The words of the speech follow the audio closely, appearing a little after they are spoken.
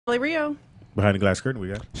Rio. Behind the glass curtain, we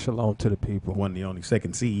got Shalom to the people. one, the only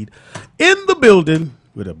second seed in the building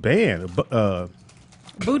with a band.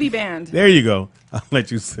 Booty band. There you go. I'll let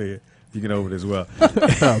you say it. You can over it as well.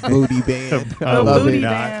 Booty band. I The will booty not.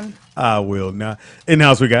 band. I will not. In the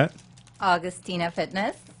house we got. Agostina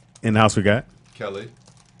Fitness. In the house we got. Kelly.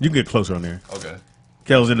 You can get closer on there. Okay.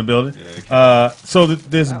 Kel's in the building. Yeah, So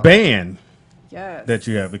this band Yes. that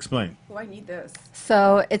you have, explain. Oh, I need this.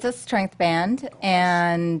 So it's a strength band,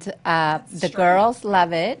 and the girls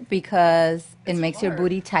love it because it makes your hard.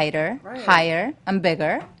 booty tighter, Right. higher, and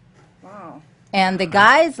bigger. Wow. And the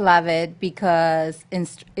guys love it because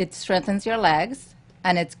it strengthens your legs,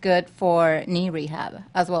 and it's good for knee rehab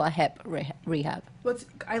as well as hip rehab. Well,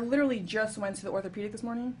 I literally just went to the orthopedic this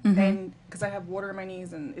morning, Mm-hmm. and because I have water in my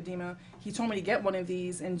knees and edema, he told me to get one of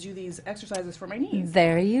these and do these exercises for my knees.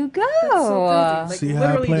 There you go. That's so crazy. See how I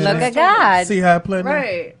literally play just Look at told me. God. See how I play? now?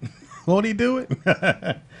 Right. Won't he do it?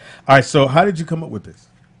 All right. So how did you come up with this?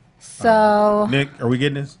 So Nick, are we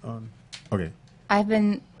getting this on? Okay. I've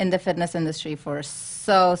been in the fitness industry for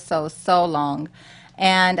so long,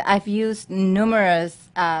 and I've used numerous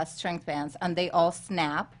strength bands, and they all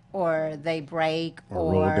snap or they break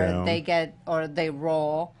Or roll down. or they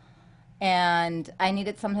roll. And I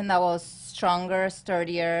needed something that was stronger,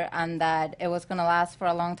 sturdier, and that it was going to last for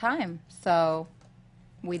a long time. So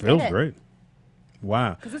we did Feels it. great.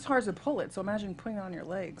 Wow. Because it's hard to pull it, so imagine putting it on your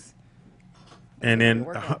legs. And then,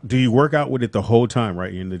 Workout. do you work out with it the whole time,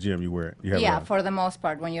 right? You're in the gym, you wear it. You have it Yeah, on. for the most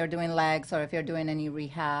part, when you're doing legs or if you're doing any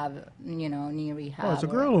rehab, knee rehab. Oh, it's a or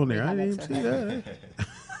girl on there. I rehab didn't even see exercise. that.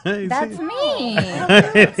 I didn't That's see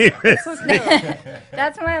me. So cute.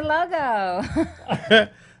 That's my logo.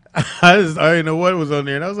 it. I didn't know what was on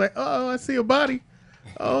there, and I was like, "Oh, I see a body.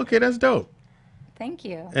 Oh, okay, that's dope." Thank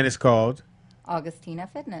you. And it's called Agostina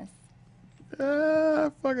Fitness.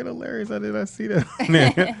 fucking hilarious. I did not see that. on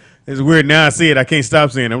there. It's weird now. I see it. I can't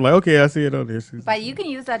stop seeing it. I'm like, okay, I see it on there. But you can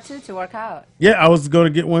use that too to work out. Yeah, I was going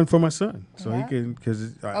to get one for my son, so Yeah. he can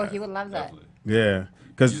because Oh, he would love that. Definitely. yeah,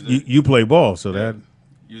 because Use it. you play ball, so that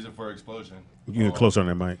Use it for explosion. you get closer on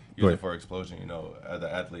that mic. Go Use it ahead. for explosion. As an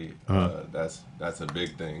athlete, that's a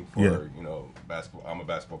big thing for Yeah. basketball. I'm a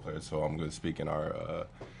basketball player, so I'm going to speak in our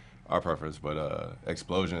preference. But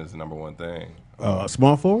explosion is the number one thing.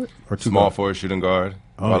 Small forward or two Small guard? forward, shooting guard.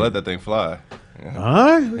 Oh, I yeah. let that thing fly. Yeah.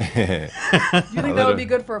 All right. You think that would be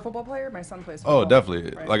good for a football player? My son plays football. Oh,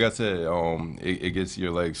 definitely. Right. Like I said, it gets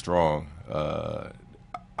your legs strong.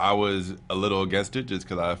 I was a little against it just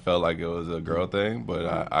because I felt like it was a girl thing, but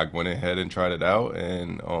I went ahead and tried it out,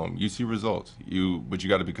 and you see results. But you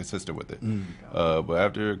got to be consistent with it. But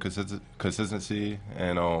after consistency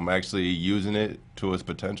and actually using it to its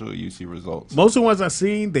potential, you see results. Most of the ones I've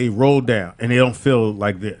seen, they roll down and they don't feel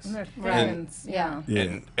like this. And they're Right. fans. Yeah.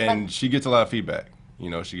 Yeah. And she gets a lot of feedback.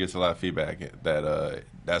 She gets a lot of feedback that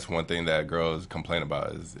that's one thing that girls complain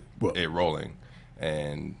about is Well- it rolling,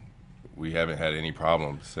 and we haven't had any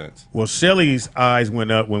problems since. Well, Shelly's eyes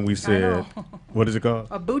went up when we said, know. what is it called?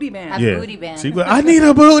 A booty band. A booty band. She went, I need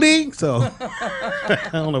a booty. So I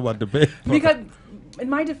don't know about the bed. Because in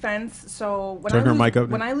my defense, so when Turn I her lose, mic up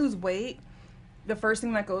when now. I lose weight, the first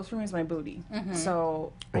thing that goes for me is my booty.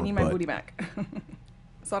 So I Or need my butt. booty back.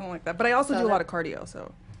 So I don't like that. But I also do a lot of cardio.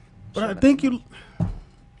 So. But I think you.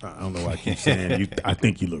 I don't know why I keep saying you. I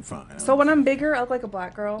think you look fine. So when I'm bigger, I look like a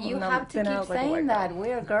black girl. You and I'm have to thinner, I keep look like a saying white that. girl.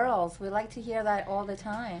 We're girls. We like to hear that all the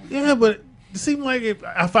time. Yeah, but it seemed like if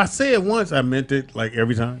I say it once, I meant it like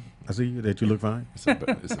every time I see you that you look fine. It's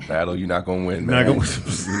a battle you're not gonna win, Not man. gonna-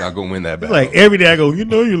 You're not gonna win that It's battle. like every day I go, you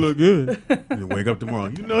know you look good. You wake up tomorrow,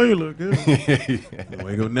 you know you look good. You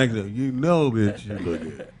wake up next day, you know, bitch, you look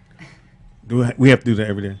good. We have to do that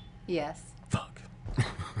every day? Yes, Fuck.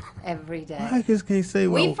 every day. I just can't say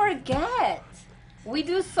well. We forget. We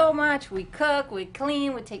do so much. We cook, we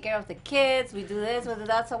clean, we take care of the kids, we do this, we do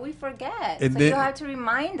that, so we forget. And so then- you have to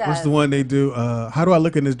remind us. What's the one they do? How do I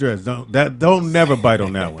look in this dress? Don't never bite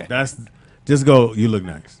on that one. That's just go. You look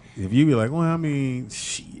nice. If you be like, well, I mean,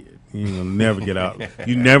 shit, you will never get out.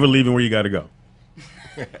 You never leaving where you got to go.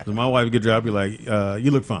 So my wife get dressed, I be like,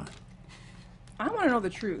 you look fine. I want to know the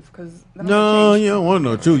truth because No, you don't want to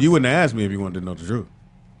know the truth. You wouldn't ask me if you wanted to know the truth.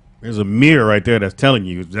 There's a mirror right there that's telling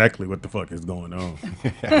you exactly what the fuck is going on.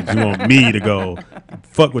 But you want me to go,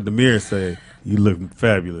 fuck what the mirror say. You look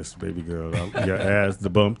fabulous, baby girl. Your ass, the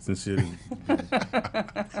bumps and shit.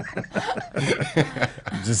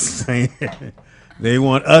 Just saying. They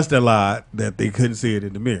want us to lie that they couldn't see it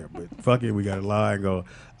in the mirror. But fuck it, we got to lie and go,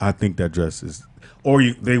 I think that dress is... Or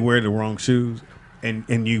they wear the wrong shoes. And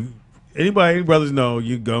you... Any brothers know,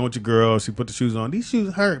 you go with your girl, she put the shoes on. These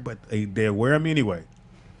shoes hurt, but they'll wear them anyway.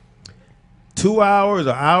 2 hours,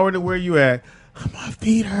 an hour to where you at. My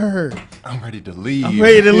feet hurt. I'm ready to leave. I'm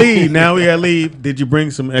ready to leave. Now we gotta leave. Did you bring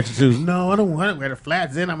some extra shoes? No, I don't want to wear the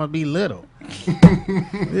flats in. I'm gonna be little.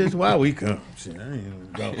 This is why we come. Shit, I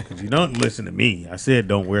ain't gonna go because you don't listen to me. I said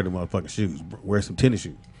don't wear the motherfucking shoes. Wear some tennis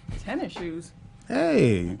shoes. Tennis shoes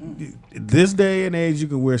Hey, this day and age, you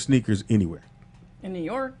can wear sneakers anywhere. in New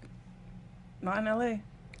York, not in LA.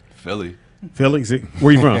 Philly, Philly, see,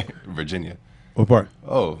 where you from? Virginia. What part?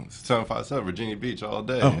 Oh, 757 Virginia Beach all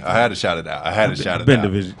day. Oh. I had to shout it out. I've been to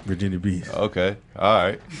Virginia Beach. Okay, all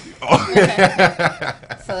right.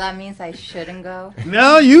 So that means I shouldn't go.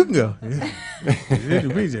 No, you can go.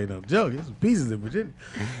 Virginia Beach ain't no joke. There's some pieces in Virginia.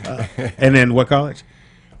 And then what college?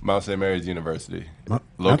 Mount St. Mary's University. Have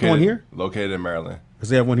one here? Located in Maryland. Does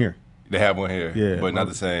they have one here? They have one here, Yeah. but not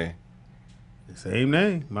the same. Same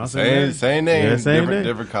name. Mount St. Mary's. Same name. Yeah, same different, name.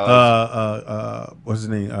 different college. What's his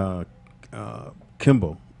name?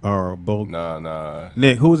 Kimball or Bold. Nah.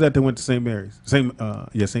 Nick, who was that that went to St. Mary's? St.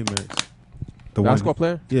 Mary's. The Basketball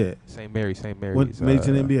player? Yeah. St. Mary's. What made it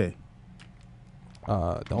to the NBA?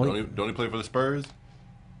 The only Don't he play for the Spurs?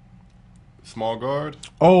 Small guard.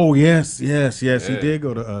 Oh yes. He Yeah. did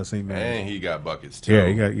go to St. Mary's. And he got buckets too. Yeah,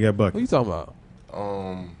 he got what are buckets. you talking about?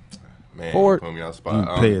 Man, Forward. put me on the You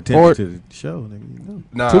spot. pay attention forward. to the show, nigga. You know.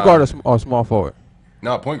 Nah, 2 guard or small forward?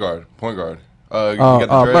 No, point guard. You got the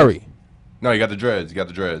dreads? Murray. No, he got the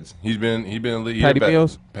dreads. He's been in the league. Patty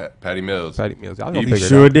Mills? Patty Mills. Patty Mills. I was He gonna figure it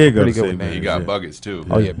sure out. did go Pretty to good St. with names. He Mary's. got Yeah. buckets too.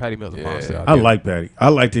 Oh yeah, Patty Mills. Yeah. Monster. I like Patty. I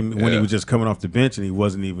liked him when he Yeah. was just coming off the bench and he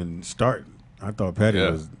wasn't even starting. I thought Patty Yeah.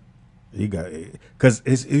 was. He got because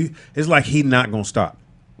it's like he not gonna stop.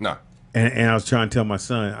 Nah. And I was trying to tell my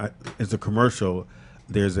son, it's a commercial.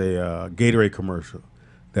 There's a Gatorade commercial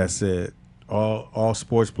that said all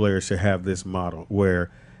sports players should have this model where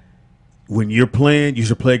when you're playing, you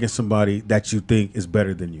should play against somebody that you think is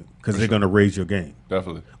better than you because they're going to raise your game.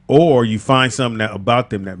 Definitely. Or you find something about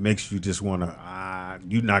them that makes you just want to,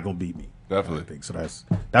 you're not going to beat me. Definitely. I think. So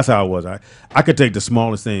that's how I was. I could take the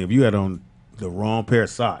smallest thing. If you had on the wrong pair of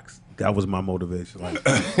socks, that was my motivation. Like,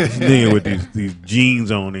 this nigga with these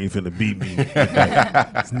jeans on ain't finna beat me.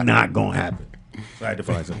 It's not going to happen. So I had to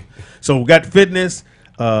find something. So we got fitness.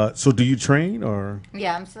 So do you train or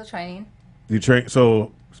Yeah, I'm still training. you train?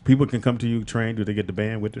 So people can come to you train. Do they get the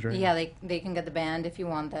band with the train? Yeah, they can get the band if you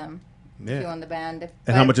want them. Yeah. If you want the band.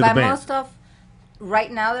 And how much is the band? Most of,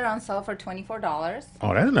 right now they're on sale for $24.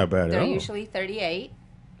 Oh, that's not bad at They're all. usually 38.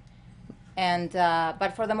 And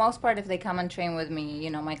but for the most part, if they come and train with me,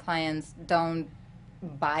 my clients don't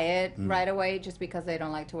buy it right away just because they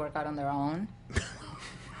don't like to work out on their own.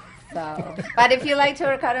 So, but if you like to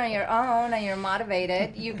work out on your own and you're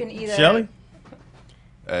motivated, you can either. Shelly?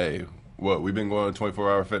 Hey, we've been going to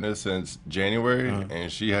 24-hour fitness since January, and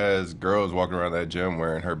she has girls walking around that gym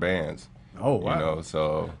wearing her bands. Oh, wow. You know,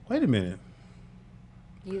 so Wait a minute.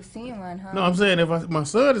 You've seen one, huh? No, I'm saying if my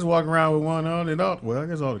son is walking around with one on and off, well, I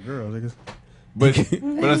guess all the girls. I guess. but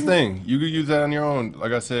that's the thing. You could use that on your own.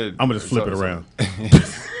 Like I said, I'm gonna just flip it around.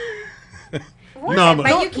 What? No, but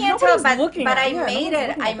but- you can't Nobody's tell. But, looking but at- I yeah, made nobody's it.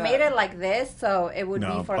 looking I at made that. it like this, so it would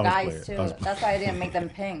No, be for I was guys playing. too. I was That's why I didn't make them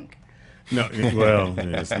pink. No, well,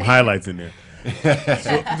 yeah, some highlights in there.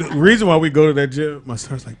 So the reason why we go to that gym, my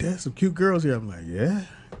son's like, "There's some cute girls here." I'm like, "Yeah,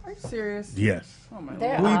 Are you serious? yes." Oh my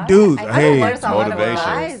There lord. We are. do. I Hey. think there's a lot of Motivation.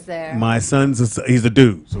 guys there. My he's a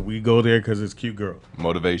dude, so we go there because it's cute girls.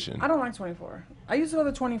 motivation. I don't like 24. I used to go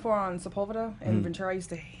to 24 on Sepulveda in Ventura. I used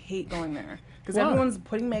to hate going there because Why? everyone's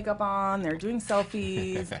putting makeup on. They're doing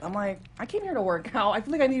selfies. I'm like, I came here to work out. I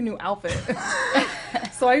feel like I need a new outfit.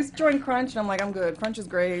 So I joined Crunch, and I'm like, I'm good. Crunch is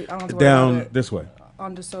great. I don't have to worry Down about it. this way.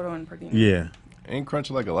 On DeSoto and Perdino. Yeah, Ain't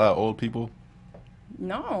Crunch like a lot of old people?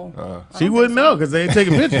 No. she wouldn't know because they ain't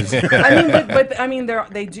taking pictures. I mean, but I mean,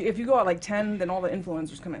 they do. If you go at like 10, then all the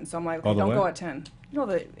influencers come in. So I'm like, okay, All the don't what? go at 10. You know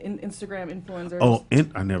the Instagram influencers. Oh,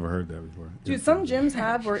 I never heard that before. Dude, some gyms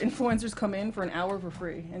have where influencers come in for an hour for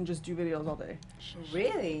free and just do videos all day.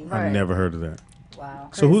 Really? Right. I've never heard of that. Wow.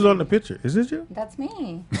 So who's on the picture? Is this you? That's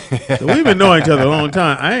me. So we've been knowing each other a long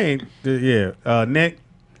time. I ain't. Yeah, Nick.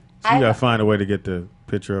 So you I- gotta find a way to get the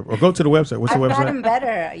picture up, or go to the website. What's the I've gotten website?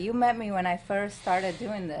 better. You met me when I first started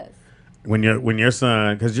doing this. When your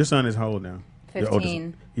son, because your son is how old now? Your oldest.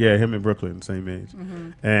 15. Yeah, him in Brooklyn, same age.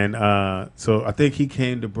 And so I think he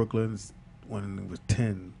came to Brooklyn when he was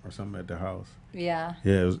 10 or something at the house. Yeah.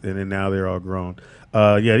 Yeah, and then now they're all grown.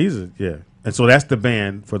 Yeah. And so that's the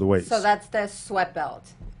band for the weights. So that's the sweat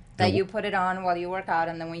belt that And you put it on while you work out,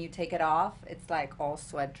 and then when you take it off, it's like all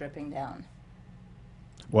sweat dripping down.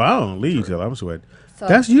 Well, I don't leave till I'm sweating. So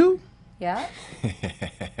That's you? yeah.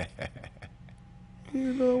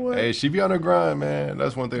 You know what? Hey, she be on her grind, man.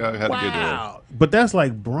 That's one thing I had to get there. Wow. But that's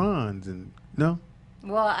like bronze and no.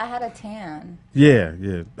 Well, I had a tan. Yeah,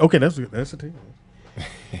 yeah. Okay, that's a thing.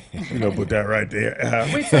 You know, put that right there.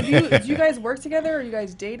 Wait, so do you guys work together? Are you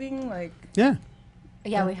guys dating? Like, Yeah.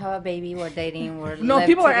 Yeah, we have a baby. We're dating. We're no, live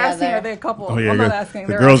people are together. asking, are they a couple? Oh yeah, I'm not asking. The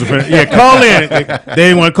They're girls are asking. yeah. Call in.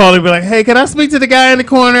 They want to call in and be like, "Hey, can I speak to the guy in the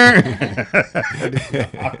corner?"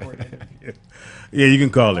 Yeah, you can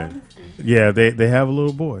call in. Yeah, they have a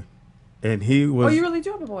little boy, and he was. Oh, you really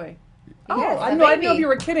do have a boy? Oh, Yes, I a know. I didn't know baby. if you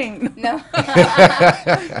were kidding. No.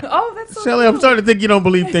 Oh, that's so Shelly, I'm cute. starting to think you don't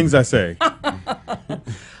believe things I say. I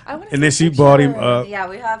wanna And then see she a bought him picture. up, Yeah,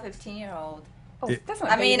 we have a 15-year-old. Oh, that's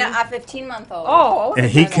not I mean, baby. a 15-month-old. Oh, and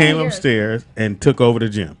he that's came weird. upstairs and took over the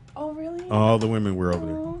gym. Oh, really? All the women were over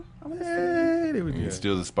there. Oh, I want to see. Hey, they were He good.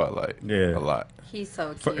 steals the spotlight. Yeah. A lot. He's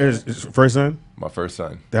so For- cute. his first son. My first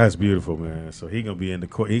son. That's beautiful, man. So he gonna be in the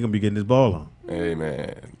court. He gonna be getting his ball on. Hey,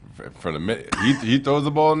 man. From the minute he throws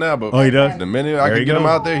the ball now, but Oh, he does? the minute I There can you get him go.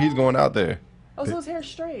 out there, he's going out there. Oh, so his hair's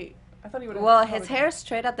straight. I thought he would have. Well, his hair is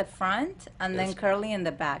straight at the front and then curly in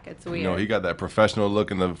the back. It's weird. You know, he got that professional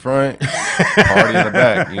look in the front, party in the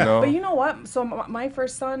back. You know. But you know what? So my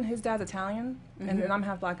first son, his dad's Italian, Mm-hmm. and I'm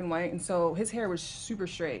half black and white, and so his hair was super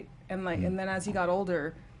straight, and like, and then as he got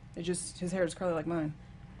older, his hair is curly like mine.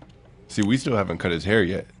 See, we still haven't cut his hair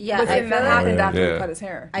yet. yeah, But I then feel that like happened yeah. after Yeah. he cut his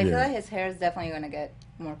hair. I feel Yeah. like his hair is definitely gonna get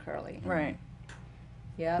more curly. Right.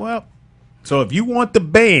 Yeah. Well, so if you want the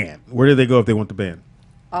band, where do they go if they want the band?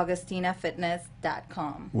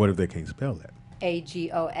 AugostinaFitness.com. What if they can't spell that?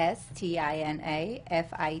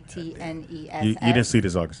 AGOSTINAFITNESS. You didn't see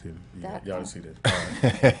this, Augustina. Dot Y'all com. didn't see this.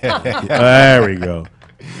 There we go.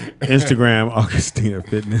 Instagram, Agostina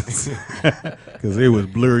Fitness. Because it was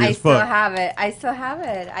blurry I as still fuck. have it. I still have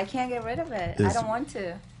it. I can't get rid of it. I It's- don't want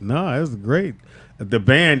to. No, it was great. The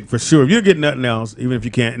band, for sure. If you get nothing else, even if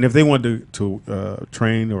you can't, and if they want to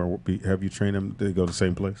train or have you train them, they go to the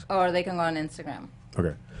same place? Or they can go on Instagram.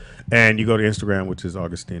 Okay. And you go to Instagram, which is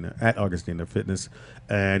Agostina, at Agostina Fitness.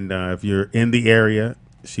 And if you're in the area,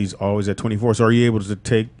 she's always at 24. So are you able to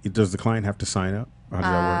does the client have to sign up? Or how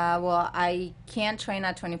does that work? Well, I can't train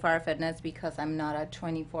at 24 Hour Fitness because I'm not a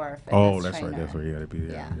 24 Hour Fitness Oh, that's trainer. right. That's where you got to be.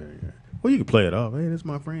 Yeah, Yeah. yeah, yeah. Well, you can play it off. Hey, that's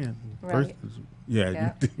my friend. Right.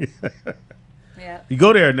 Yeah. Yeah. You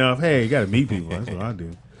go there enough. Hey, you got to meet people. That's what I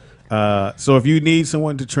do. So if you need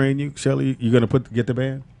someone to train you, Shelly, you're gonna get the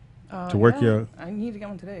band to work Yeah, your. I need to get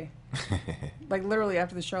one today. Like literally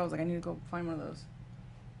after the show, I was like, I need to go find one of those.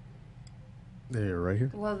 There, right here.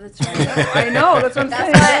 Well, that's right. I know. That's what I'm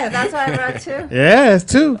saying. That's why I brought two. Yeah, it's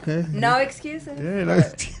two. No excuses. Yeah, no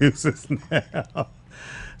excuses now.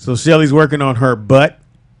 So Shelly's working on her butt.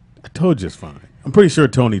 I told you it's fine. I'm pretty sure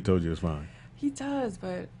Tony told you it's fine. He does,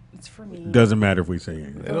 but it's for me. Doesn't matter if we say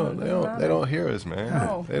anything. They don't hear us, man.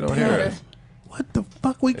 No. They don't hear us. What the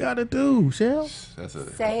fuck we gotta do, Shell? That's a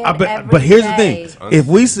Say it I bet, every but here's day. the thing: if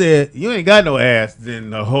we said you ain't got no ass, then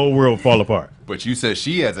the whole world fall apart. But you said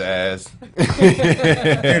she has an ass.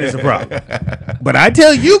 That is a problem. But I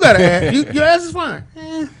tell you, got an ass. Your ass is fine.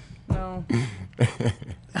 No.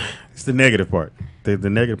 It's the negative part. The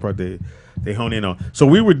negative part they hone in on. So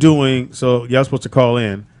we were doing. So y'all supposed to call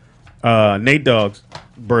in. Nate Dogg's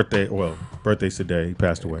birthday. Well, birthday's today. He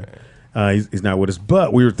passed away. He's not with us.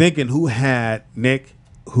 But we were thinking, who had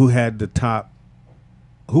the top?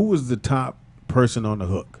 Who was the top person on the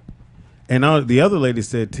hook? And the other lady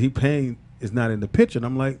said T-Pain is not in the picture. And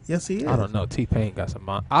I'm like, yes, he is. I don't know. T-Pain got some.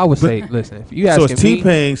 I would say, listen, if you asking So it's me,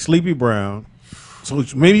 T-Pain, Sleepy Brown. So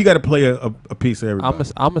maybe you got to play a piece of everybody.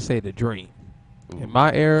 I'm gonna say the Dream. In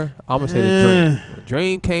my era, I'm gonna say the Eh. Dream. The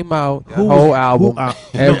Dream came out, the Who whole was- album,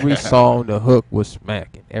 who- every song, the hook was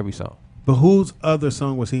smacking, every song. But whose other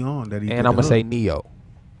song was he on that he? And did I'm the gonna say hook? Neo.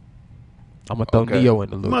 I'm gonna throw Okay. Neo in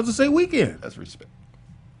the You loop. might as well say Weekend. That's respect.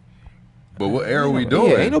 But what era are we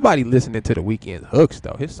doing? Yeah, ain't nobody listening to the Weeknd's hooks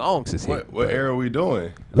though. His songs is hit. What era are we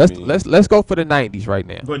doing? Let's go for the '90s right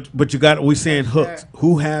now. But you got we saying hooks.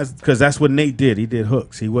 Who has? Because that's what Nate did. He did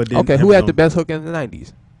hooks. He what? Okay, who had the best hook in the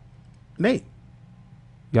 '90s? Nate.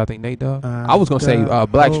 Y'all think Nate Dogg? I was gonna say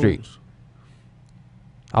Blackstreet.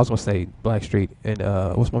 I was gonna say Blackstreet and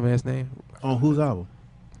what's my man's name? On whose album?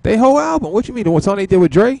 They whole album. What you mean? The one song they did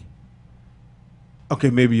with Dre? Okay,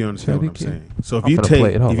 maybe you understand what I'm Shelly saying. So if I'm you finna take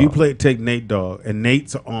play it. Hold on. take Nate Dogg and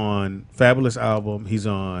Nate's on Fabulous album, he's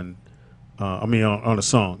on. On a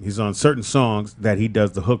song. He's on certain songs that he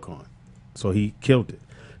does the hook on. So he killed it.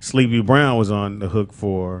 Sleepy Brown was on the hook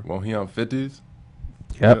for. Won't he on 50s?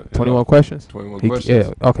 Yep. 21 questions. 21 He- questions.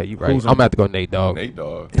 Yeah. Okay, you right. Who's I'm on- about to go Nate Dogg. Nate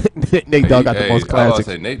Dogg. Nate Dogg got the most I was classics.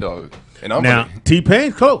 say Nate Dogg. And I'm Now gonna-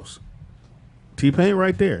 T-Pain's close. T-Pain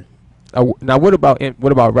right there. Now, what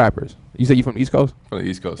about rappers? You said you from the East Coast? From the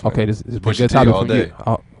East Coast. Man. Okay, this is a Pusha good T topic all for you. day.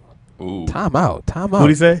 Oh, Ooh. time out. What'd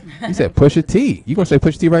he say? He said Pusha T. You gonna say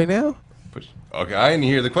Pusha T right now? Okay, I didn't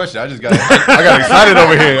hear the question. I got excited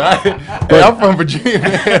over here. Hey, I'm from Virginia,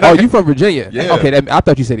 man. Oh, you from Virginia? Yeah. Okay, I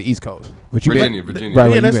thought you said the East Coast. But you Virginia.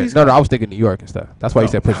 Right, Yeah, that's you East no, I was thinking New York and stuff. That's why you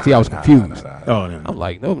said Pusha T. I was confused. Oh, no. I'm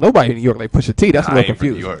like, no, nobody in New York like Pusha T. That's a I little ain't from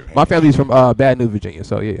New confused. York, man. My family's from Bad News, Virginia.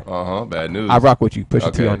 So yeah, Bad news. I rock with you,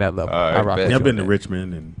 Pusha T Okay. on that level. All right, I rock bet. with I've you been on to that.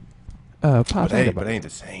 Richmond and Pops, But it ain't the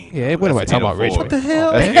same. Yeah, what am I talking about, Rich? What the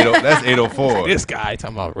hell? That's 804. This guy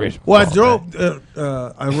talking about Rich. well, I Come on, drove.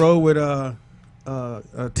 man. I rode with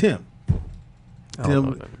Tim. I don't know Tim,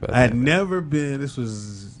 nothing about I had that, man. never been. This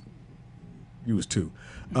was you was 2.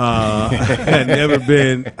 I had never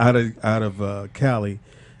been out of Cali,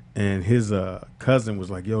 and his cousin was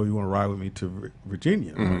like, "Yo, you want to ride with me to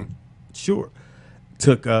Virginia?" I'm like, sure.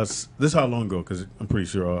 Took us. This is how long ago? Because I'm pretty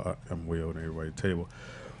sure I'm way over everybody at the table.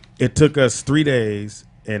 It took us 3 days,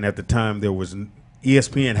 and at the time there was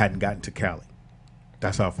ESPN hadn't gotten to Cali.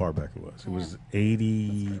 That's how far back it was. It was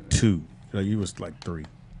 82. Like, you was like 3.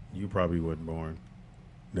 You probably wasn't born.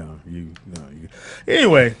 No.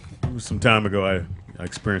 Anyway, it was some time ago. I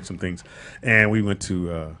experienced some things, and we went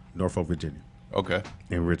to Norfolk, Virginia, Okay.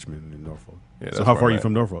 in Richmond, in Norfolk. Yeah, so that's how where far are I'm you at.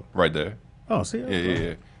 from Norfolk? Right there. Oh, see,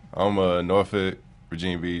 Yeah. I'm Norfolk,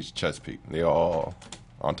 Virginia Beach, Chesapeake. They all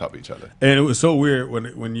on top of each other. And it was so weird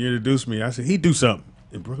when you introduced me. I said he do something,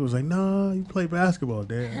 and Brooke was like, "No, you play basketball,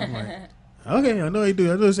 Dad." I'm like, "Okay, I know he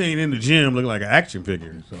do. I just ain't in the gym looking like an action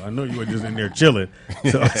figure, so I know you were just in there chilling."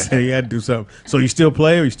 So I said he had to do something. So you still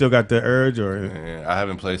play, or you still got the urge, or And I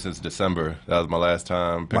haven't played since December. That was my last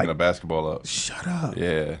time picking a basketball up. shut up?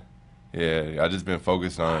 Yeah. I just been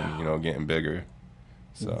focused on getting bigger.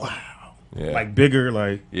 So Wow, yeah, like bigger,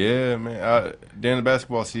 like yeah, man. During the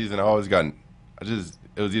basketball season,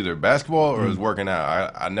 it was either basketball or it was working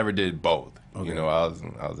out. I never did both. Okay. I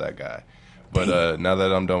was that guy. But now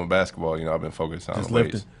that I'm done with basketball, I've been focused on just the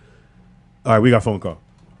weights. lifting. All right, we got a phone call.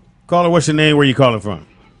 Caller, what's your name? Where you calling from?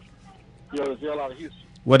 Yo, it's L out of Houston.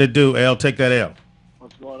 What it do? L, take that L.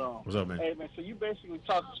 What's going on? What's up, man? Hey, man, so you basically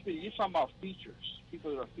talk to Speedy. You're talking about features.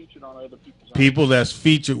 People that are featured on other people's People that's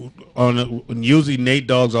featured on usually Nate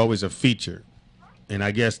Dogg's always a feature, and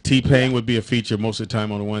I guess T-Pain would be a feature most of the time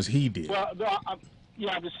on the ones he did. Well, no, I'm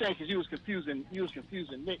just saying because you was confusing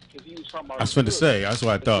Nick because he was talking about. I was finna say, that's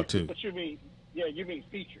what I thought too. But you mean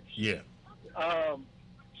features. Yeah.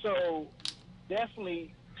 So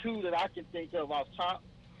definitely 2 that I can think of off top.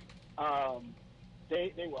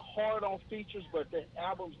 They were hard on features, but the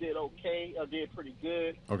albums did okay, did pretty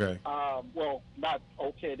good. Okay. Well, not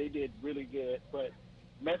okay, they did really good, but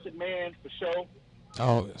Method Man for sure.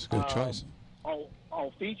 Oh, that's a good choice.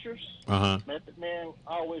 On features, Uh-huh. Method Man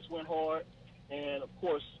always went hard, and of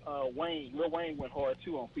course Lil Wayne went hard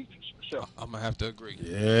too on features for sure. I'm gonna have to agree.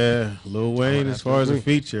 Yeah, Lil Wayne as far as a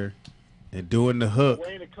feature and doing the hook.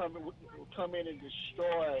 Wayne would come in and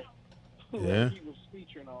destroy whoever Yeah. he was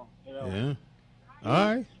featuring on. Yeah. All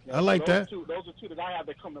right. I like that. Those are 2 that I have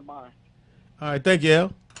that come to mind. All right. Thank you,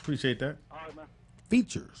 L. Appreciate that. All right, man.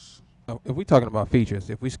 Features. If we talking about features,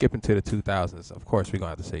 if we skip into the 2000s, of course we're gonna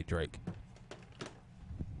have to say Drake.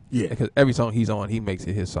 Yeah. Because every song he's on, he makes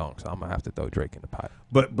it his song. So I'm gonna have to throw Drake in the pot.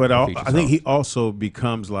 But feature I think song. he also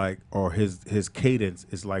becomes like, or his cadence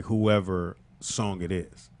is like whoever song it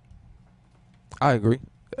is. I agree.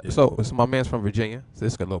 So my man's from Virginia. So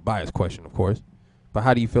this is a little biased question, of course. But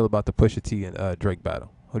how do you feel about the Pusha T and Drake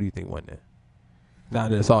battle? Who do you think won there? Now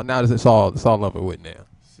that it's all over with now.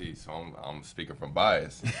 See, so I'm speaking from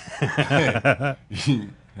bias.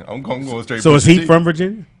 I'm going straight. So is Pusha he T. from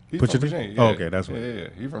Virginia? He's Pusha from T? Virginia. Oh, Yeah. okay, that's what. Yeah,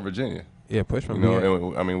 he's from Virginia. Yeah, Push from Virginia.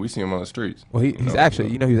 And, I mean, we see him on the streets. Well, he's actually,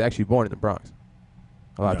 he was actually born in the Bronx.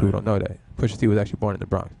 A lot of people don't know that. Pusha T was actually born in the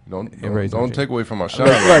Bronx. Don't raised in take Virginia. away from my shine.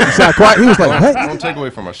 Right, you sound quiet. He was like, what? Don't take away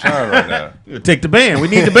from my shine right now. Take the band. We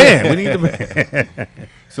need the band. We need the band.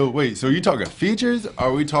 So wait, so you talking features? Or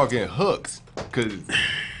are we talking hooks? Because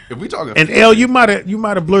if we talking And L, you might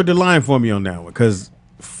have blurred the line for me on that one because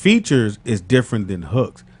features is different than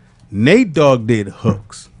hooks. Nate Dogg did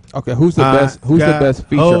hooks. Okay, who's the I best? Who's the got best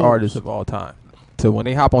feature hoes. artist of all time? So when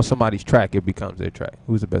they hop on somebody's track, it becomes their track.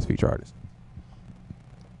 Who's the best feature artist?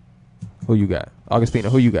 Who you got? Agostina,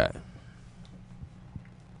 who you got?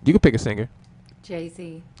 You can pick a singer.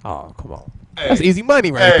 Jay-Z. Oh, come on. Hey. That's easy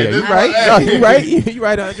money right Hey, there. You this- right? hey. No, you right? You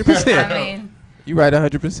right 100%. I mean, You right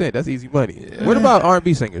 100%. That's easy money. What about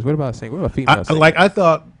R&B singers? What about singers? What about female singers? I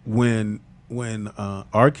thought when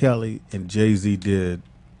R. Kelly and Jay-Z did.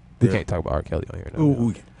 We their- can't talk about R. Kelly on here. No,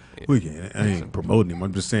 Ooh, we can't. I ain't promoting him.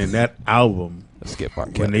 I'm just saying that album Let's skip R.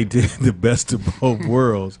 when Kelly. they did the best of both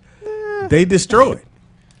worlds. They destroyed.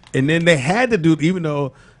 And then they had to do, even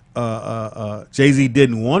though Jay-Z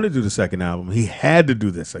didn't want to do the second album, he had to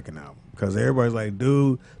do the second album. Because everybody's like,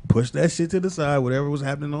 dude, push that shit to the side, whatever was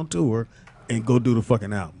happening on tour, and go do the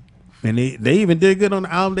fucking album. And they even did good on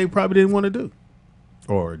the album they probably didn't want to do.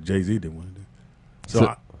 Or Jay-Z didn't want to do.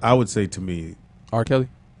 So I would say to me, R. Kelly?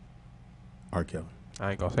 R. Kelly.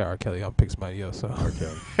 I ain't gonna say R. Kelly. I'll pick somebody else. So. R.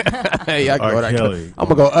 Kelly. Hey, I R. go R. Kelly. I'm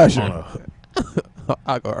gonna go Usher. On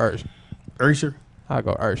I'll go Usher. Usher? I'll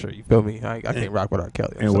go Usher. You feel me? I can't rock with R.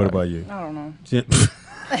 Kelly. And what about you? I don't know.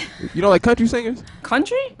 You don't like country singers?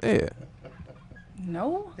 Country? Yeah.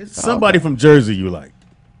 No. It's somebody from Jersey you like.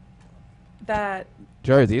 That.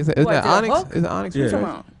 Jersey. Isn't What, that the Onyx? Hook? Is it Onyx? Yeah. Who's talking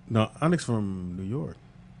about? No, Onyx from New York.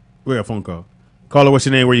 We got a phone call. Caller, what's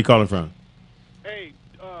your name? Where you calling from? Hey,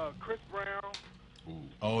 Chris Brown.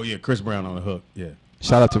 Oh, yeah, Chris Brown on the hook. Yeah.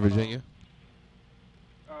 Shout out to Virginia.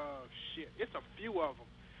 Shit, it's a few of them.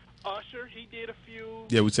 Usher, he did a few.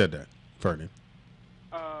 Yeah, we said that. Ferdinand.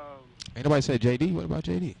 Ain't nobody said JD. What about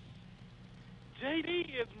JD?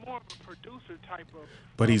 JD is more of a producer type of.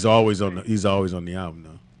 But he's always on the album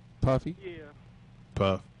though. Puffy. Yeah.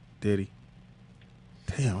 Puff, Diddy.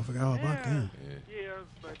 Damn, I forgot all about that. Yeah,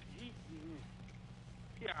 but he.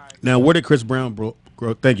 Yeah. Now, where did Chris Brown grow?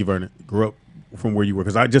 Thank you, Vernon. Grew up from where you were,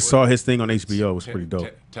 because I just saw his thing on HBO. It was pretty dope.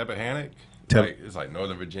 Tappahannock? It's like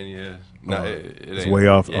Northern Virginia. No, it It's ain't. way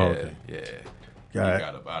off. Yeah, Oh, okay. yeah. Yeah, He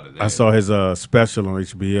got up out of there. I saw his special on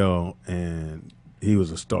HBO, and he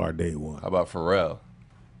was a star day one. How about Pharrell?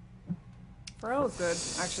 Pharrell's good.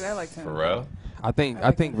 Actually, I liked him. Pharrell? I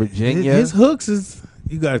think Virginia. His hooks is,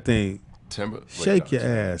 you got to think, Timber? shake your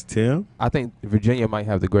ass, Tim. I think Virginia might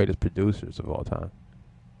have the greatest producers of all time.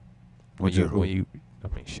 When you, I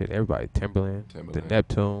mean, shit, everybody, Timberland, the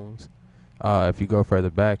Neptunes. If you go further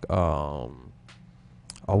back, I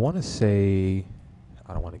want to say,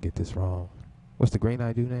 I don't want to get this wrong. What's the green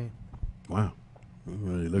eye dude name? Wow. You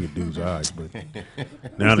really look at dude's eyes, but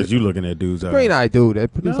now that you looking at dude's eyes. Green eye dude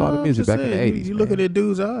that produced all the I'm music just back in the saying, 80s. You looking at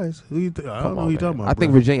dude's eyes. Who you I don't know who you talking about. I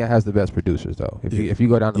think bro. Virginia has the best producers, though. If you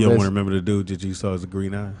go down the You don't want list. to remember the dude that you saw as a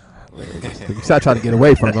green eye? You start trying to get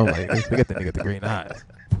away from him. I'm like, forget the nigga with the green eyes.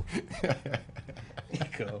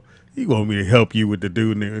 You want me to help you with the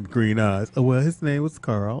dude with green eyes? Oh, well, his name was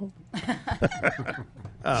Carl.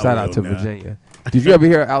 Shout out to Virginia. Did you ever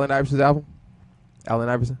hear Allen Iverson's album? Allen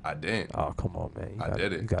Iverson? I didn't. Oh, come on, man. I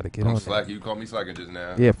did it. You got to get I'm on slack. that. You called me slacking just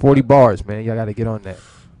now. Yeah, 40 bars, man. Y'all got to get on that.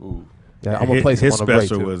 Ooh. Yeah, I'm going to play some His on the break,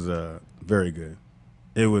 special too. was very good.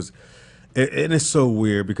 It was, and it's so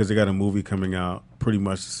weird because they got a movie coming out, pretty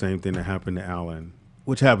much the same thing that happened to Allen,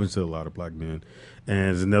 which happens to a lot of black men. And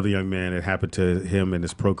there's another young man that happened to him in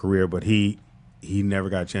his pro career, but he never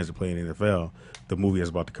got a chance to play in the NFL. The movie is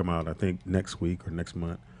about to come out, I think, next week or next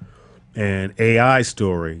month. And AI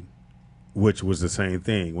Story, which was the same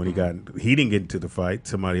thing. When he didn't get into the fight,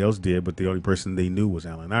 somebody else did, but the only person they knew was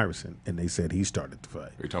Allen Iverson, and they said he started the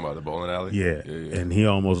fight. Are you talking about the bowling alley? Yeah. And he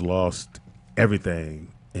almost lost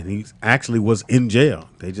everything, and he actually was in jail.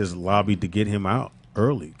 They just lobbied to get him out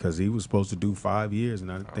early because he was supposed to do 5 years,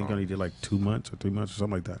 and I think he only did like 2 months or 3 months or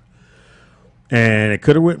something like that. And it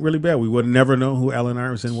could have went really bad. We would never know who Allen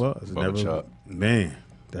Iverson was. Man,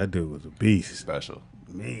 that dude was a beast. Special.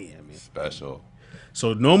 Man. Special.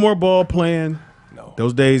 So no more ball playing. No.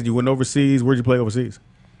 Those days you went overseas. Where'd you play overseas?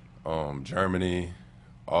 Germany,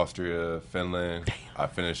 Austria, Finland. Damn. I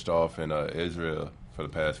finished off in Israel for the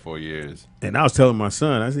past 4 years. And I was telling my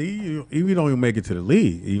son, I said, if you don't even make it to the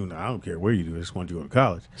league, even I don't care where you do, I just want you to go to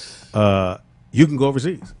college. You can go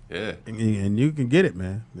overseas. Yeah. And you can get it,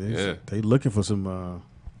 man. They looking for some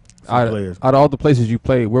players. Out of all the places you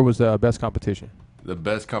played, where was the best competition? The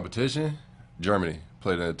best competition? Germany.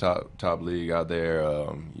 Played in the top league out there.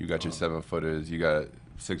 You got your 7-footers. You got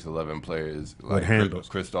 6'11" players like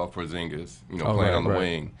Christoph Porzingis. Playing on the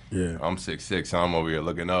wing. Yeah. I'm 6'6", so I'm over here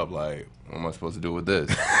looking up like, what am I supposed to do with this?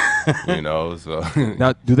 So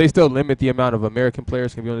now, do they still limit the amount of American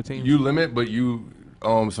players can be on the team? You limit, but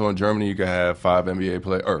so in Germany you can have 5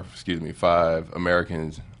 5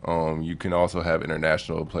 Americans. You can also have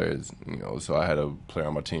international players. So I had a player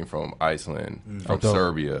on my team from Iceland, from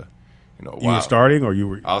Serbia. You were starting, or you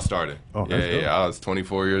were? I was starting. Oh, yeah. I was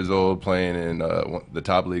 24 years old, playing in the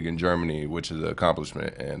top league in Germany, which is an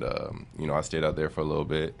accomplishment. And I stayed out there for a little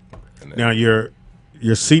bit. And then now your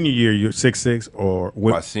senior year, you're 6'6", or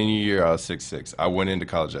what? My senior year, I was 6'6". I went into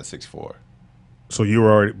college at 6'4". So you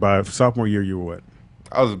were already, by sophomore year, you were what?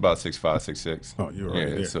 I was about 6'5", 6'6". Oh, you were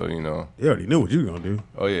already there. So You already knew what you were gonna do.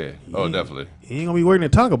 Oh yeah. Definitely. You ain't gonna be working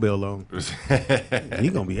at Taco Bell long.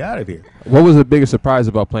 You gonna be out of here. What was the biggest surprise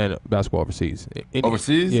about playing basketball overseas?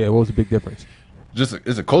 Overseas? Yeah, what was the big difference?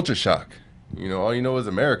 it's a culture shock. You know, all you know is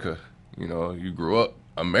America. You know, you grew up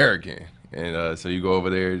American. And so you go over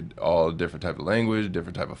there, all different type of language,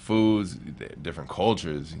 different type of foods, different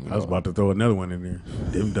cultures. You know. I was about to throw another one in there.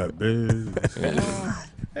 Them duck biz.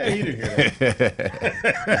 Hey, you didn't hear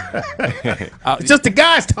that. Just the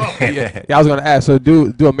guys talking. Yeah, I was gonna ask. So,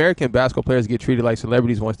 do American basketball players get treated like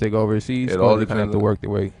celebrities once they go overseas? It Or all they kind of have to work their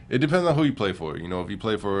way? It depends on who you play for. You know, if you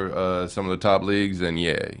play for some of the top leagues, then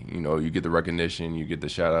yeah, you know, you get the recognition, you get the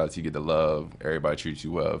shout outs, you get the love. Everybody treats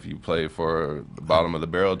you well. If you play for the bottom of the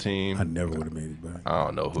barrel team, I never would have made it back. I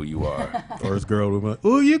don't know who you are. First girl would be like,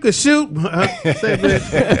 "Ooh, you can shoot." Say,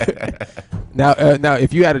 bitch. Now,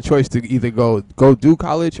 if you had a choice to either go do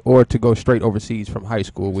college or to go straight overseas from high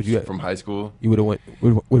school, would you? From high school, you would have went.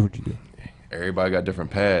 What would you do? Everybody got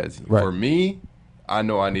different paths. Right. For me, I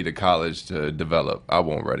know I needed college to develop. I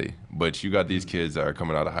wasn't ready. But you got these kids that are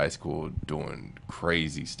coming out of high school doing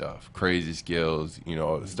crazy stuff, crazy skills, you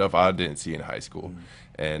know, stuff I didn't see in high school.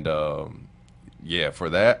 And, yeah, for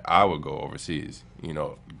that, I would go overseas. You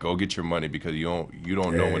know, go get your money because you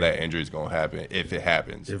don't know when that injury is going to happen, if it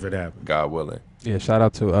happens. If it happens. God willing. Yeah, shout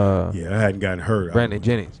out to yeah, I hadn't gotten hurt. Brandon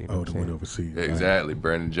Jennings. You know I what would I'm have went saying? overseas. Exactly.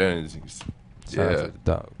 Brandon Jennings. Shout out Yeah. to the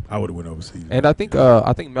dog. I would have went overseas. And I think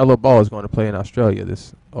Melo Ball is going to play in Australia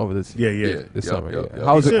this Yeah. this Yep, summer. yep, Yeah. yep.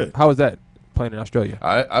 How is He it? should. How is that playing in Australia?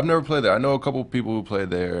 I've never played there. I know a couple people who play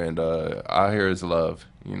there, and I hear it's love.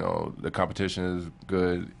 You know, the competition is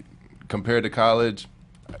good. Compared to college,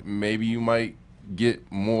 maybe you might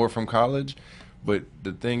get more from college, but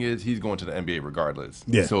the thing is, he's going to the NBA regardless.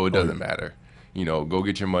 Yeah. So it Oh, doesn't matter. You know, go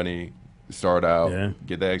get your money, start out, Yeah.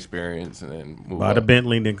 get that experience, and then move Buy up. the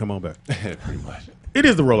Bentley and then come on back. Pretty much. It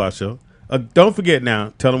is the Rollout Show. Don't forget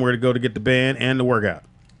now, tell them where to go to get the band and the workout.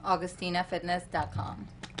 AugostinaFitness.com.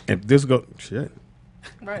 And this go, shit.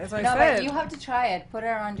 Right, as I No, said. but you have to try it. Put it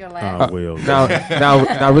around your leg. I will.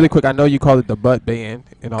 Now, really quick. I know you call it the butt band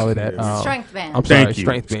and all of that. Strength band. I'm sorry, Thank you.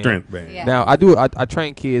 strength band. Strength band. Yeah. Now, I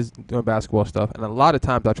train kids doing basketball stuff, and a lot of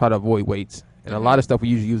times I try to avoid weights. And a lot of stuff we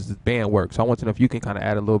usually use is band work. So I want to know if you can kind of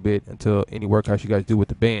add a little bit into any workouts you guys do with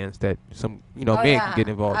the bands that some men can get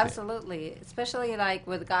involved absolutely. Especially like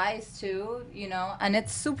with guys too, you know, and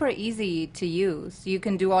it's super easy to use. You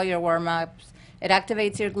can do all your warm-ups. It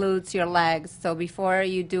activates your glutes, your legs. So before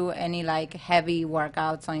you do any like heavy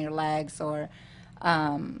workouts on your legs or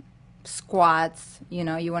squats, you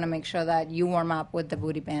know, you want to make sure that you warm up with the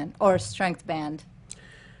booty band or strength band.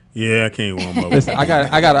 Yeah, I can't warm up. in. Listen, I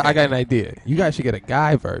got an idea. You guys should get a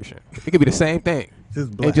guy version. It could be the same thing.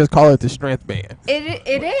 Just black. And just call it the strength band.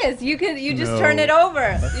 It is. You just No. turn it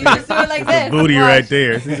over. You just do it like this. Booty Watch. right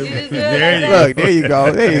there. See the- You just do it there like you this. go.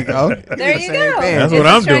 Look, there you go. There you go. There you go. That's It's what a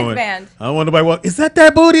I'm strength doing. band. I don't want nobody walk. Is that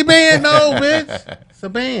booty band? No, bitch. It's a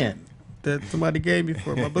band that somebody gave me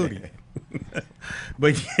for my booty.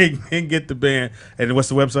 But you can get the band. And what's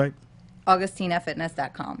the website?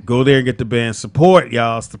 AugostinaFitness.com. Go there and get the band. Support,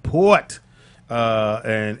 y'all. Support.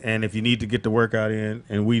 And if you need to get the workout in,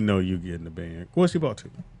 and we know you getting the band. What's you about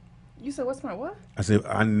to? You said, what's my what? I said,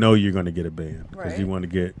 I know you're going to get a band because Right. you want to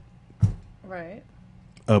get Right.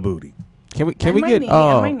 a booty. Can we And my get knee,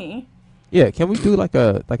 and my knee. yeah? Can we do like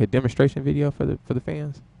a demonstration video for the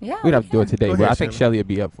fans? Yeah. We don't have to do it today, Go but ahead, I think Shelly. Shelly would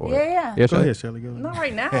be up for it. Yeah. Yeah, Go Shelly? ahead, Shelly. Go ahead. Not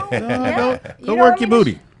right now. Go You go don't work want your me to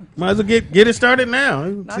booty. Might as well get it started now.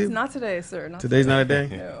 Not today, sir. Not Today's not a day.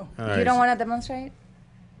 No. All You right. don't want to demonstrate?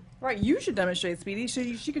 Right, you should demonstrate, Speedy.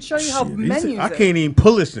 She could show you how Shit, men these- use I it. can't even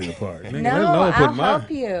pull this thing apart. Nigga, No, let alone I'll put my-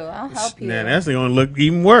 help you. I'll help you. Nah, that's going to look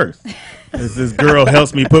even worse. As this girl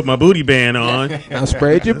helps me put my booty band on. Now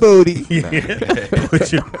spread your booty. Yeah.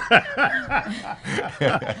 Put your-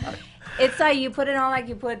 It's like you put it on like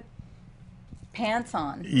you put pants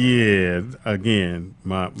on. yeah. Again,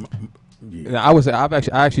 yeah. And I would say I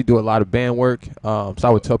actually do a lot of band work. So I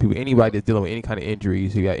would tell people anybody that's dealing with any kind of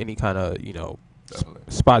injuries, you got any kind of Definitely.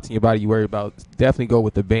 spots in your body you worry about, definitely go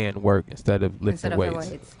with the band work instead of lifting Instead of the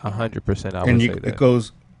weights. weights. 100%. I would And say it that.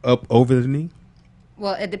 goes up over the knee?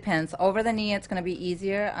 Well, it depends. Over the knee, it's going to be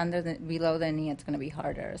easier. Below the knee, it's going to be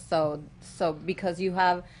harder. So because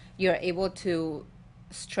you're able to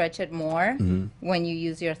stretch it more when you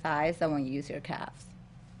use your thighs than when you use your calves.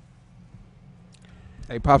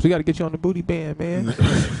 Hey, Pops, we got to get you on the booty band, man. Got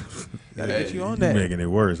to get you on You're that. making it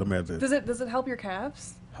worse. I'm going to have to. Does it help your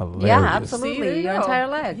calves? Hilarious. Yeah, See, absolutely. there you Your go. entire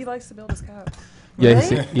leg. He likes to build his calves. Yeah,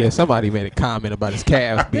 Really? yeah. Somebody made a comment about his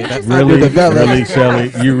calves being Really, underdeveloped. really,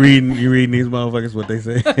 Shelly, you reading these motherfuckers what they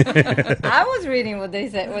say? I was reading what they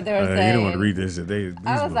said, what they were saying. You don't want to read this shit. These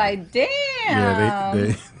I was motherfuckers- like, damn. yeah,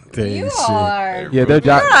 they you ain't shit. are. Yeah, their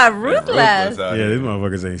job. You are ruthless. out Yeah, here. these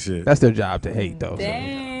motherfuckers ain't shit. That's their job to hate, though. So.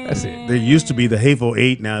 Damn. That's it. There used to be the Hateful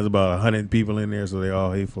Eight. Now there's about 100 people in there, so they're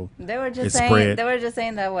all hateful. They were just It's saying. spread. They were just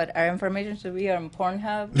saying that what our information should be on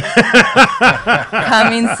Pornhub.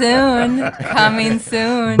 Coming soon. Coming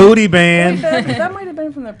soon. Booty Wait, band. that might have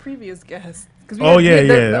been from the previous guest. 'Cause Oh, yeah,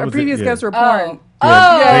 that Our was previous it, yeah. guests were porn. Oh,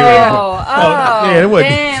 Yeah, oh, it wasn't-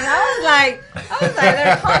 damn! I was like,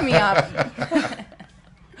 they're calling me up.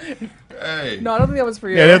 Hey. No, I don't think that was for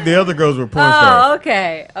you. Yeah, the other girls were porn Oh, stars.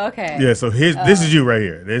 okay. Yeah, so this is you right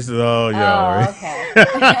here. This is all y'all. Oh, Right?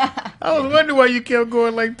 okay. I was wondering why you kept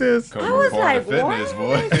going like this. Come I was from porn to like, fitness,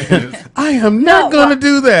 boy. I am not going to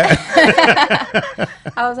do that.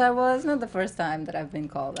 I was like, well, it's not the first time that I've been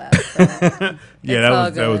called that. So. Yeah, It's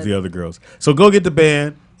all that was good. the other girls. So go get the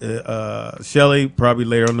band. Shelly, probably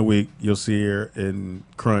later on in the week, you'll see her in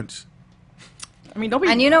Crunch. I mean, don't be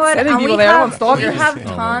And you know what? sending And people we there. have, Everyone's stalkers. we have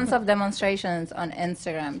Oh, tons of demonstrations on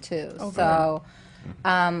Instagram too. Okay. So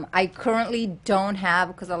I currently don't have,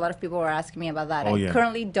 because a lot of people were asking me about that. Oh, I yeah.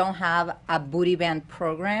 currently don't have a booty band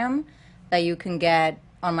program that you can get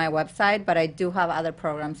on my website, but I do have other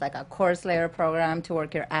programs like a course layer program to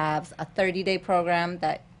work your abs, a 30-day program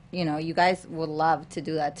that you guys would love to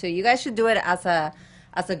do that too. You guys should do it as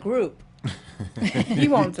a group. He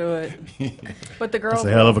won't do it. But the girls. That's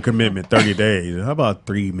a hell of a commitment, 30 days. How about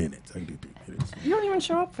 3 minutes? I can do 3 minutes. You don't even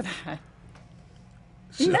show up for that.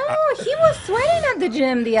 No, he was sweating at the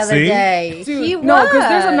gym the other See? day. Dude, He was. no, because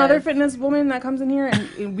there's another fitness woman that comes in here,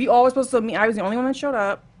 and we all were supposed to meet. I was the only one that showed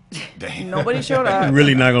up. Damn. Nobody showed I'm up.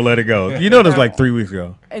 really not going to let it go. You know this like 3 weeks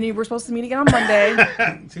ago. And you were supposed to meet again on Monday.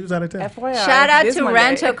 She was out of town. FYI. Shout out this to Monday.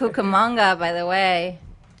 Rancho Cucamonga, by the way.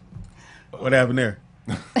 What happened there?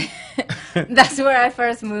 That's where I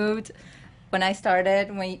first moved when I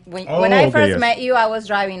started. When Oh, I okay, first yes. met you, I was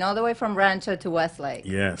driving all the way from Rancho to Westlake.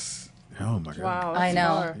 Yes. Oh, my God. Wow. I that's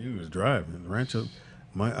know. far. You was driving. Rancho.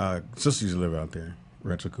 My sister used to live out there.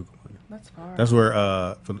 Rancho Cucamonga. That's far. That's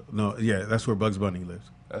where, that's where Bugs Bunny lives.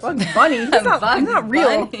 That's Bugs Bunny. He's not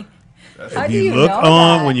real. Bunny. that's How If do you you look know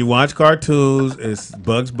on that? when you watch cartoons, it's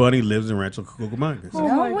Bugs Bunny lives in Rancho Cucamonga. Oh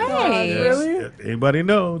No my way. God, Yes. Really? Anybody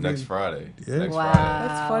know? next Friday. Yeah. Next Wow. Friday.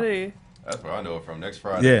 That's funny. That's where I know it from. Next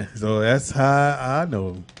Friday. Yeah, so that's how I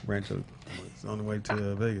know Rancho. It's on the way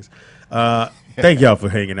to Vegas. Thank y'all for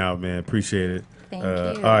hanging out, man. Appreciate it. Thank you.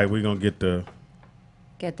 All right, we're going to get the,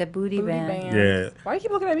 Get the booty, Booty band. band. yeah, Why do you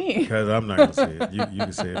keep looking at me? because I'm not going to say it. You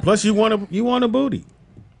can say it. Plus, you want a booty.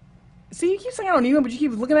 See, you keep saying I don't need one, but you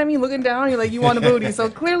keep looking at me, looking down. You're like, you want a booty. So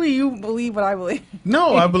clearly you believe what I believe.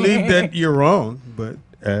 No, I believe that you're wrong, but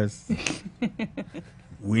as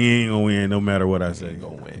we ain't going to win no matter what I say. ain't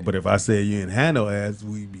gonna win. But if I say you ain't had no ass,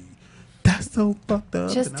 we be, that's so fucked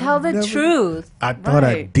up. Just and tell I'm the never- truth. I thought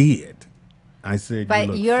I Right. did. I said But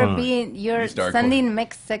you look you're fine. you're You start sending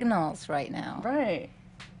mixed signals right now. Right.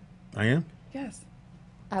 I am? Yes.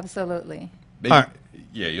 Absolutely. They- All right.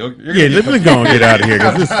 Yeah, you're Yeah, let's go and get out of here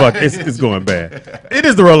because it's going bad. It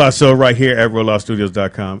is the Rollout Show right here at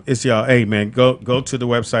rolloutstudios.com. It's y'all. Hey, man, go to the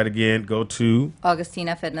website again. Go to,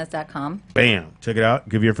 AugustinaFitness.com. bam, check it out.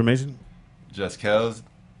 Give your information. Just Kels,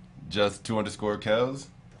 just 2_ Kels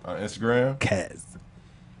on Instagram. Kaz.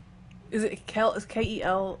 Is it Kel? Is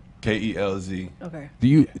Kel? KELZ. Okay. Do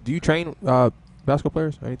you train basketball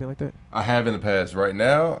players or anything like that? I have in the past. Right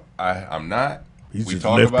now, I'm not. He's We just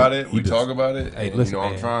talk lifting. about it. He We just- talk about it. Hey, and, listen,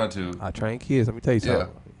 I'm man. trying to. I train kids. Let me tell you Yeah.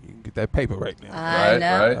 something. You can get that paper right now. I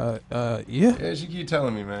know. Right? Yeah. Yeah, she keep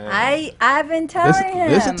telling me, man. I've been telling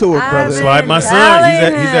him. listen to it, I've brother. been Slide my son.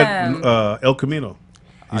 telling He's at him. El Camino.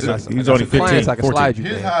 He's I got only some 15. clients I can 14. slide you,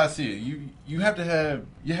 Here's man. how I see it. You have to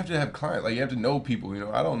have clients. Like you have to know people. You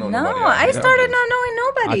know, I don't know No, nobody. out I here. started not knowing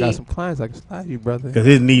I nobody. got some clients I can slide you, brother. Because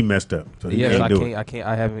his knee messed up. So he Yes, can't I do can't. it. I can't.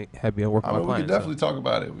 I haven't had been working I with mean, my we could clients. definitely talk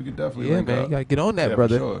about it. We could definitely Yeah, link man, up. you gotta get on that, Yeah, for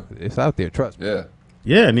brother. sure. It's out there. Trust me. Yeah.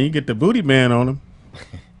 Yeah, and then you get the booty man on him.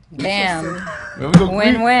 Damn. Man, we go,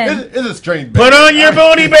 Win-win. It's a strange. Put on your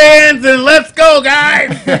booty bands and let's go, guys.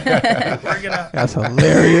 Bring it out. That's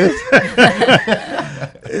hilarious.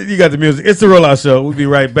 You got the music. It's the Rollout Show. We'll be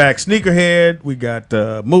right back. Sneakerhead. We got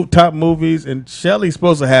top movies, and Shelly's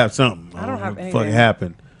supposed to have something. I don't have know what the fuck anything.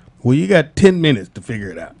 happened. Well, you got 10 minutes to figure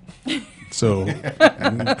it out. So we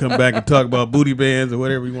can come back and talk about booty bands or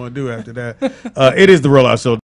whatever you want to do after that. It is the Rollout Show.